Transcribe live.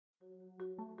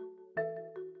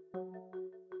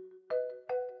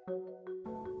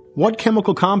What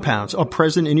chemical compounds are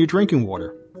present in your drinking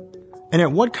water? And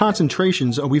at what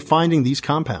concentrations are we finding these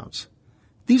compounds?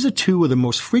 These are two of the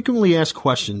most frequently asked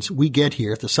questions we get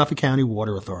here at the Suffolk County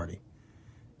Water Authority.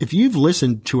 If you've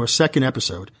listened to our second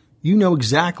episode, you know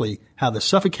exactly how the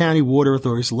Suffolk County Water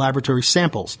Authority's laboratory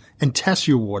samples and tests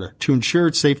your water to ensure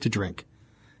it's safe to drink.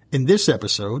 In this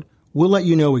episode, we'll let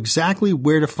you know exactly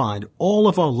where to find all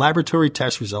of our laboratory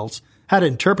test results, how to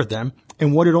interpret them,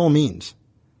 and what it all means.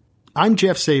 I'm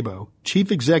Jeff Szabo,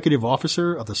 Chief Executive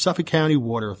Officer of the Suffolk County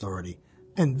Water Authority,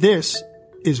 and this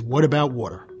is What About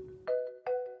Water?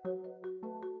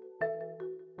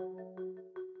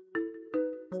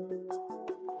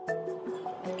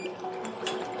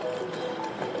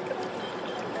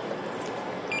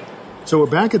 So we're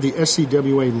back at the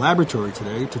SCWA laboratory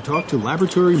today to talk to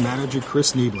Laboratory Manager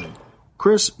Chris Niebling.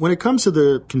 Chris, when it comes to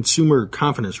the Consumer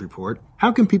Confidence Report,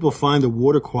 how can people find the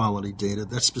water quality data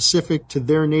that's specific to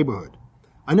their neighborhood?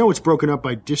 I know it's broken up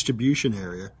by distribution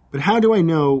area, but how do I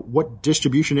know what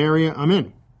distribution area I'm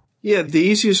in? Yeah, the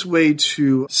easiest way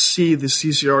to see the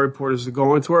CCR report is to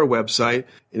go onto our website,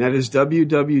 and that is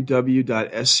www.scwa.com.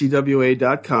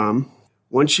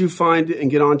 Once you find and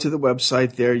get onto the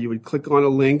website there, you would click on a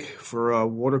link for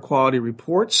water quality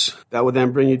reports. That would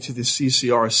then bring you to the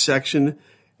CCR section.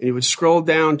 And you would scroll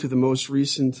down to the most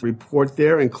recent report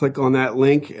there and click on that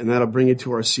link, and that'll bring you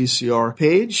to our CCR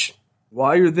page.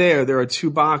 While you're there are two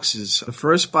boxes. The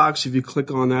first box, if you click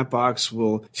on that box,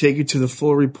 will take you to the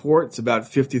full report. It's about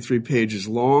 53 pages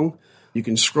long. You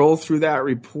can scroll through that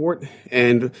report,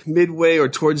 and midway or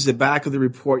towards the back of the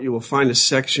report, you will find a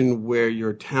section where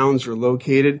your towns are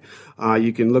located.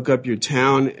 You can look up your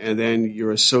town, and then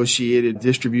your associated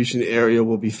distribution area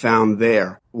will be found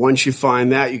there. Once you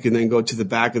find that, you can then go to the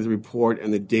back of the report,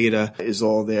 and the data is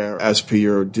all there as per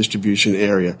your distribution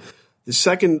area. The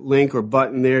second link or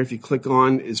button there, if you click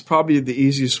on, is probably the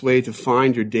easiest way to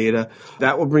find your data.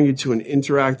 That will bring you to an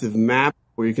interactive map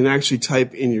where you can actually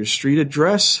type in your street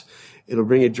address. It'll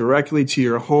bring it directly to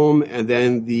your home, and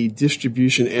then the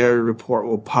distribution area report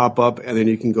will pop up, and then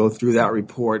you can go through that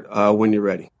report when you're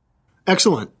ready.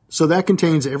 Excellent. So that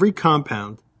contains every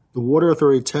compound the Water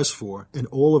Authority tests for and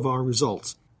all of our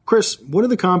results. Chris, what are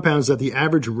the compounds that the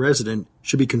average resident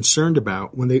should be concerned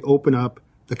about when they open up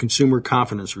the Consumer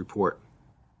Confidence Report?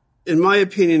 In my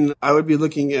opinion, I would be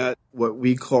looking at what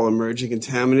we call emerging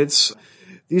contaminants.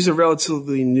 These are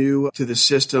relatively new to the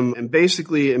system, and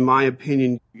basically, in my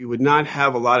opinion, you would not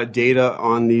have a lot of data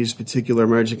on these particular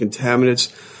emerging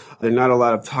contaminants. There are not a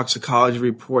lot of toxicology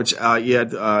reports out yet,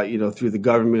 through the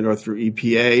government or through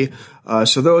EPA.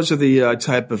 So those are the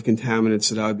type of contaminants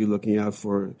that I would be looking out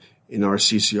for in our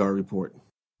CCR report.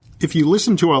 If you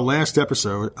listened to our last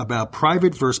episode about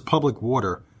private versus public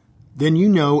water, then you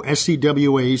know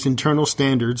SCWA's internal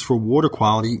standards for water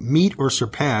quality meet or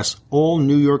surpass all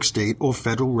New York State or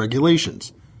federal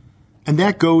regulations. And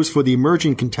that goes for the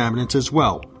emerging contaminants as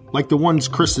well, like the ones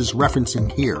Chris is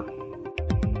referencing here.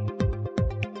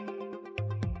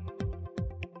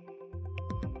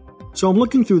 So I'm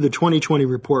looking through the 2020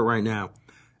 report right now,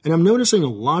 and I'm noticing a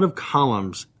lot of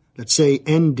columns that say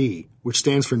ND, which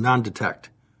stands for non-detect.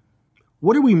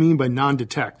 What do we mean by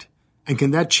non-detect, and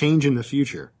can that change in the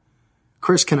future?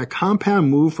 Chris, can a compound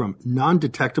move from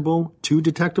non-detectable to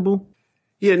detectable?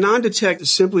 Yeah, non-detect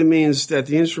simply means that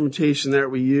the instrumentation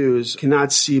that we use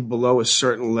cannot see below a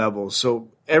certain level. So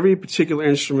every particular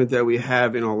instrument that we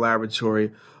have in our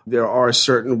laboratory, there are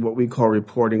certain what we call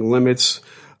reporting limits.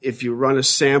 If you run a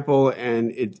sample and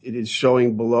it is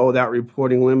showing below that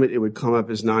reporting limit, it would come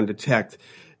up as non-detect.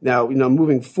 Now,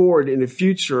 moving forward in the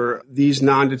future, these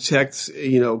non-detect,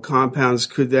 compounds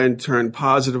could then turn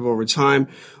positive over time.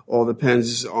 All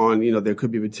depends on, there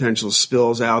could be potential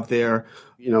spills out there,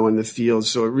 in the field.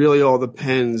 So it really all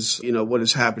depends, what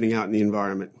is happening out in the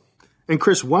environment. And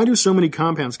Chris, why do so many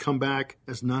compounds come back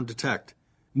as non-detect?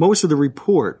 Most of the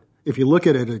report, if you look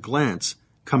at it at a glance,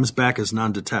 comes back as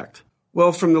non-detect.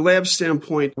 Well, from the lab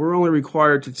standpoint, we're only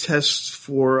required to test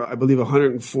for, I believe,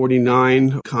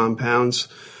 149 compounds.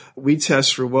 We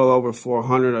test for well over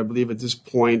 400. I believe at this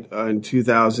point in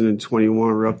 2021,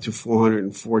 we're up to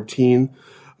 414.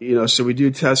 So we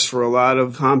do test for a lot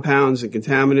of compounds and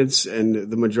contaminants,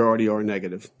 and the majority are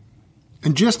negative.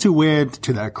 And just to add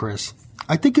to that, Chris,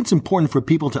 I think it's important for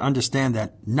people to understand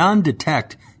that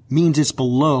non-detect means it's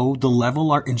below the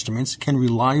level our instruments can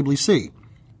reliably see.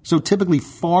 So typically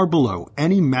far below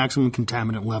any maximum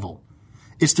contaminant level.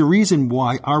 It's the reason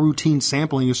why our routine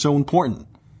sampling is so important.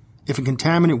 If a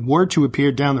contaminant were to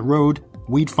appear down the road,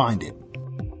 we'd find it.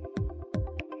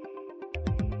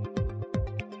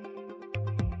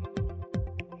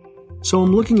 So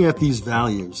I'm looking at these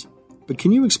values, but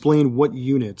can you explain what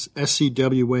units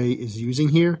SCWA is using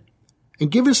here? And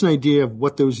give us an idea of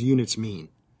what those units mean.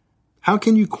 How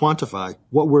can you quantify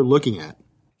what we're looking at?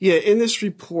 Yeah, in this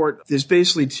report, there's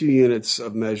basically two units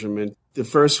of measurement. The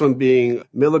first one being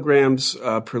milligrams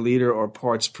per liter or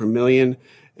parts per million,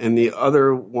 and the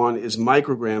other one is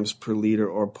micrograms per liter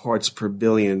or parts per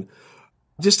billion.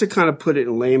 Just to kind of put it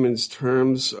in layman's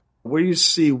terms, where you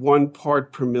see 1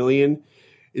 part per million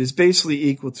is basically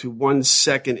equal to 1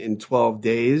 second in 12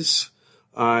 days.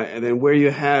 And then where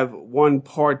you have 1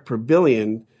 part per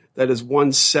billion, that is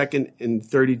 1 second in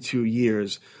 32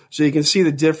 years. So you can see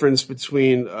the difference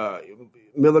between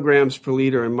milligrams per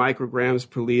liter and micrograms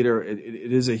per liter.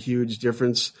 It is a huge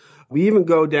difference. We even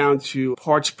go down to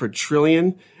parts per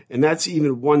trillion, and that's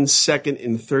even 1 second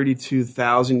in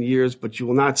 32,000 years, but you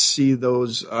will not see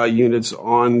those units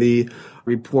on the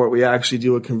report. We actually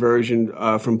do a conversion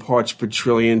from parts per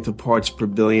trillion to parts per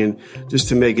billion just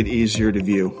to make it easier to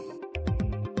view.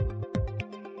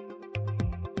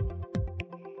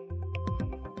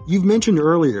 You've mentioned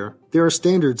earlier there are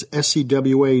standards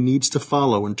SCWA needs to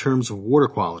follow in terms of water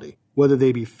quality, whether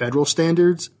they be federal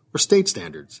standards or state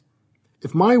standards.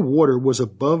 If my water was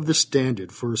above the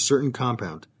standard for a certain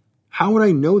compound, how would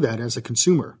I know that as a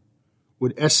consumer?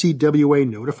 Would SCWA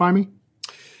notify me?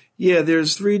 Yeah,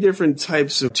 there's 3 different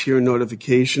types of tier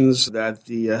notifications that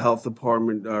the health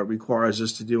department requires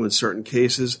us to do in certain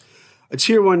cases. A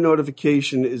Tier 1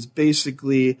 notification is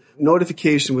basically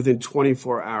notification within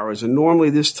 24 hours. And normally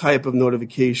this type of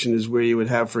notification is where you would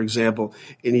have, for example,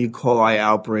 an E. coli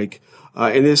outbreak.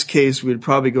 In this case, we'd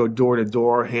probably go door to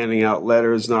door, handing out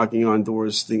letters, knocking on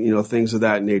doors, things of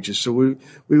that nature. So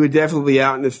we would definitely be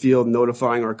out in the field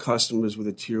notifying our customers with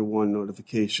a Tier 1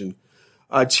 notification.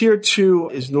 Tier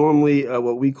 2 is normally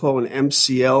what we call an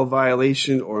MCL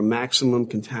violation, or maximum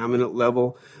contaminant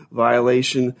level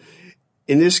violation.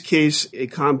 In this case, a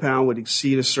compound would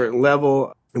exceed a certain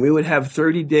level, and we would have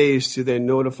 30 days to then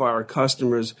notify our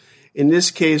customers. In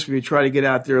this case, we would try to get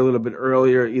out there a little bit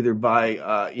earlier, either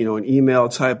by an email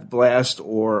type blast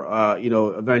or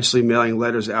eventually mailing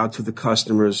letters out to the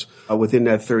customers within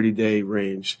that 30-day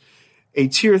range. A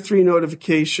Tier 3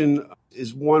 notification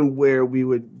is one where we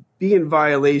would be in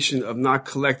violation of not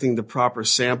collecting the proper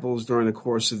samples during the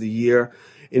course of the year.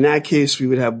 In that case, we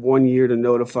would have 1 year to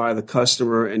notify the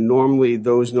customer, and normally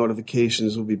those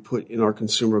notifications will be put in our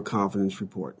consumer confidence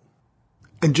report.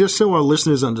 And just so our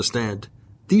listeners understand,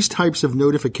 these types of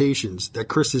notifications that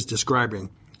Chris is describing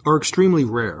are extremely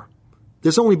rare.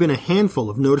 There's only been a handful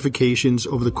of notifications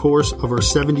over the course of our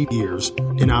 70 years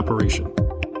in operation.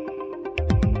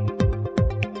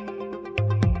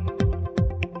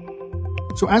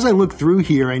 So as I look through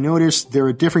here, I notice there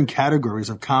are different categories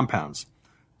of compounds.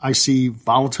 I see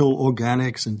volatile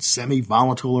organics and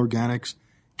semi-volatile organics.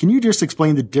 Can you just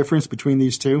explain the difference between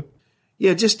these two?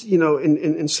 Yeah, just,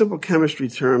 in simple chemistry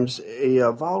terms,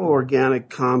 a volatile organic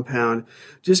compound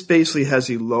just basically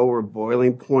has a lower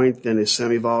boiling point than a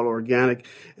semi-volatile organic.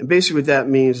 And basically what that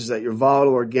means is that your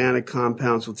volatile organic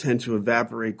compounds will tend to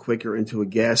evaporate quicker into a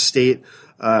gas state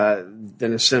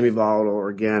than a semi-volatile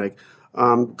organic.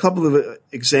 A couple of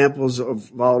examples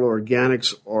of volatile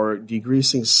organics are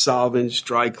degreasing solvents,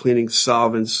 dry cleaning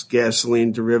solvents,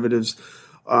 gasoline derivatives.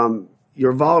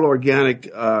 Your volatile organic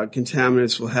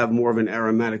contaminants will have more of an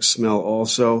aromatic smell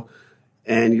also.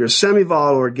 And your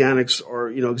semi-volatile organics are,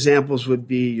 examples would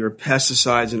be your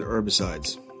pesticides and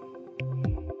herbicides.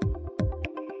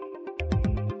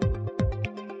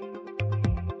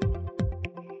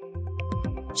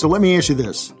 So let me ask you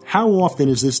this. How often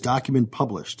is this document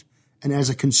published? And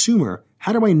as a consumer,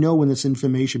 how do I know when this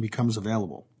information becomes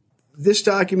available? This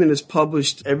document is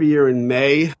published every year in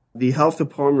May. The health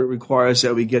department requires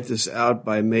that we get this out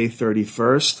by May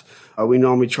 31st. We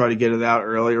normally try to get it out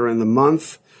earlier in the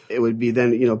month. It would be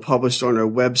then, published on our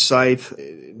website.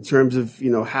 In terms of,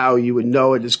 how you would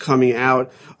know it is coming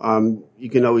out, you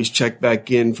can always check back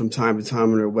in from time to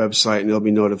time on our website, and there'll be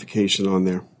notification on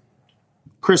there.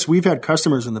 Chris, we've had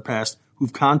customers in the past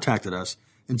who've contacted us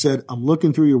and said, I'm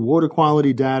looking through your water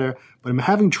quality data, but I'm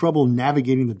having trouble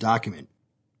navigating the document.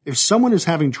 If someone is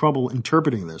having trouble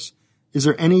interpreting this, is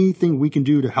there anything we can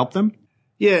do to help them?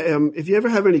 Yeah, if you ever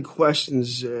have any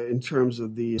questions in terms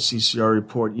of the CCR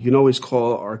report, you can always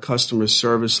call our customer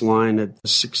service line at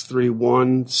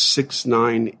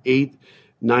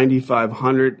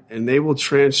 631-698-9500, and they will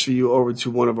transfer you over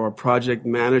to one of our project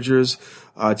managers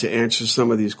to answer some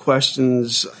of these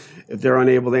questions. If they're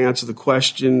unable to answer the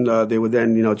question, they would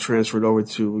then, transfer it over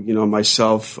to,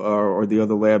 myself or the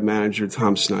other lab manager,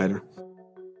 Tom Snyder.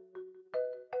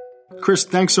 Chris,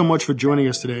 thanks so much for joining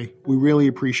us today. We really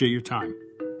appreciate your time.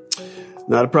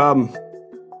 Not a problem.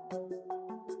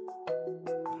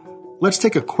 let's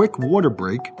take a quick water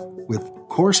break with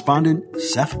Correspondent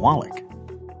Seth Wallach.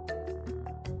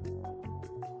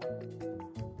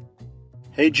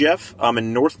 Hey Jeff, I'm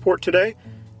in Northport today,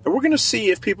 and we're going to see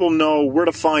if people know where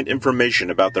to find information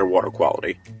about their water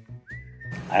quality.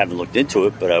 I haven't looked into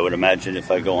it, but I would imagine if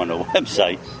I go on a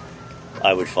website,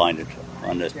 I would find it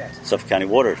on the Suffolk County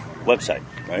Water website,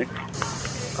 right?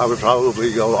 I would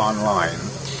probably go online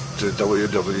to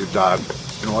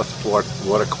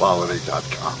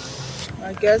www.northportwaterquality.com.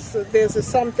 I guess there's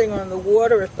something on the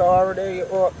Water Authority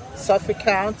or Suffolk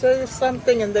County or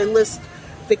something, and they list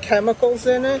the chemicals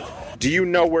in it. Do you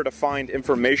know where to find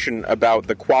information about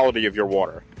the quality of your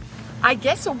water? I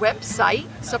guess a website,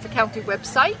 Suffolk County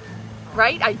website,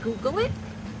 right? I Google it.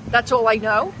 That's all I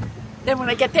know. Then when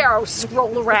I get there, I'll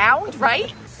scroll around,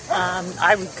 right?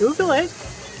 I would Google it,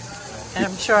 and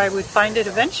I'm sure I would find it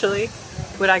eventually.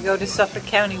 Would I go to Suffolk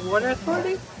County Water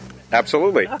Authority?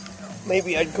 Absolutely.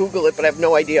 Maybe I'd Google it, but I have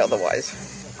no idea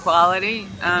otherwise. Quality?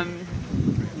 No.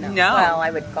 Well, I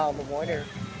would call the water.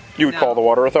 You would call the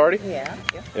Water Authority? Yeah.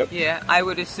 Yep. Yeah, I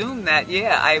would assume that,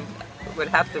 I would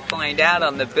have to find out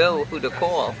on the bill who to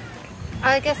call.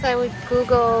 I guess I would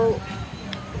Google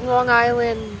Long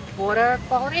Island water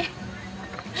quality.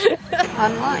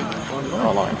 Online.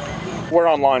 Online. Where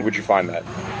online would you find that?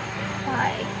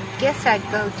 I guess I'd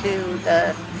go to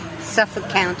the Suffolk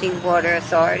County Water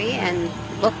Authority and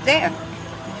look there.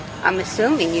 I'm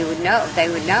assuming you would know. They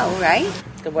would know, right?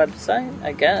 The website,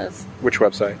 I guess. Which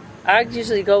website? I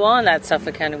usually go on that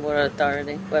Suffolk County Water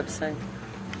Authority website.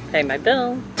 Pay my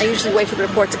bill. I usually wait for the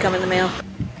report to come in the mail.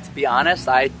 To be honest,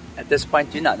 I, at this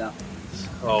point, do not know.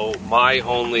 Oh, my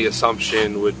only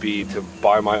assumption would be to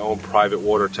buy my own private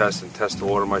water test and test the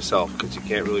water myself, because you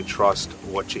can't really trust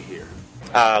what you hear.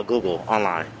 Google,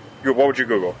 online. What would you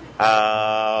Google?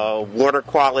 Water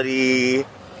quality.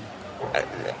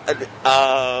 I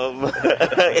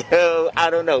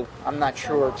don't know. I'm not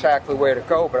sure exactly where to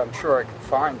go, but I'm sure I can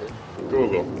find it.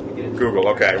 Google,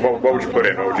 okay. What would you put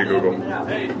in? What would you Google?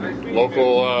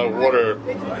 Local water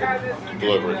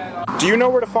delivery. Do you know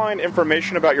where to find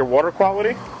information about your water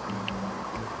quality?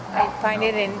 I find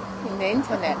it in the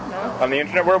internet, no? On the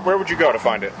internet? Where would you go to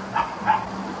find it?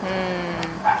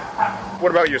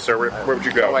 What about you, sir? Where would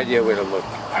you go? No idea where to look.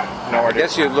 No idea. I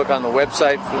guess you'd look on the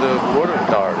website for the Water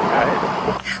Authority,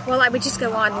 right? Well, I would just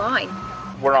go online.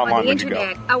 Where online on the would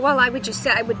internet. you go? Well, I would just say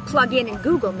I would plug in and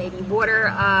Google maybe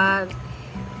water,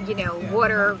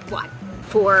 water what?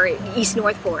 For East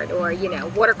Northport, or,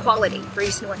 water quality for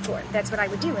East Northport. That's what I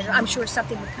would do, and I'm sure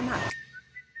something would come up.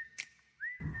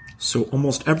 So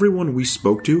almost everyone we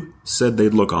spoke to said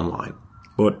they'd look online,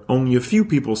 but only a few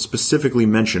people specifically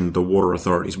mentioned the Water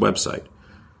Authority's website.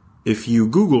 If you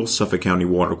Google Suffolk County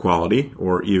Water Quality,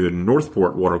 or even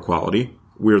Northport Water Quality,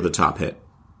 we're the top hit.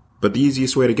 But the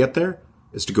easiest way to get there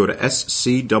is to go to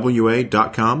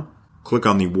SCWA.com, click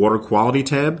on the Water Quality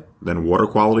tab, then Water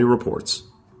Quality Reports.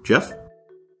 Jeff?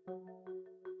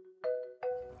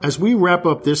 As we wrap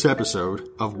up this episode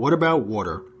of What About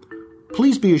Water,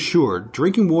 please be assured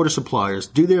drinking water suppliers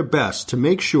do their best to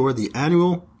make sure the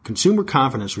annual Consumer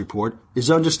Confidence Report is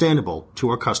understandable to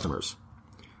our customers,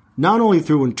 not only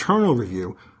through internal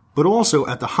review, but also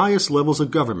at the highest levels of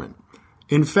government.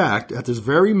 In fact, at this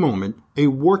very moment, a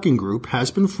working group has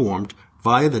been formed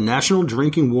via the National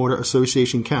Drinking Water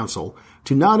Association Council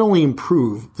to not only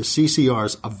improve the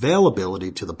CCR's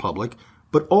availability to the public,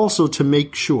 but also to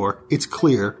make sure it's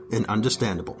clear and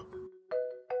understandable.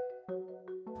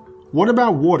 What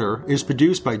About Water is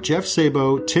produced by Jeff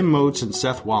Szabo, Tim Motes, and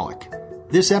Seth Wallach.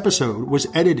 This episode was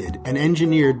edited and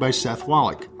engineered by Seth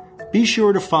Wallach. Be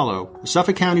sure to follow the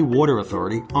Suffolk County Water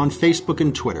Authority on Facebook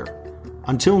and Twitter.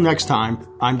 Until next time,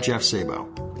 I'm Jeff Szabo.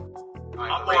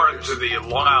 I'm more into the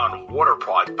Long Island Water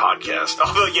podcast.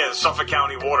 Oh, yeah, the Suffolk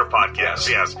County Water podcast.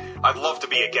 Yes, I'd love to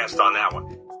be a guest on that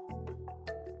one.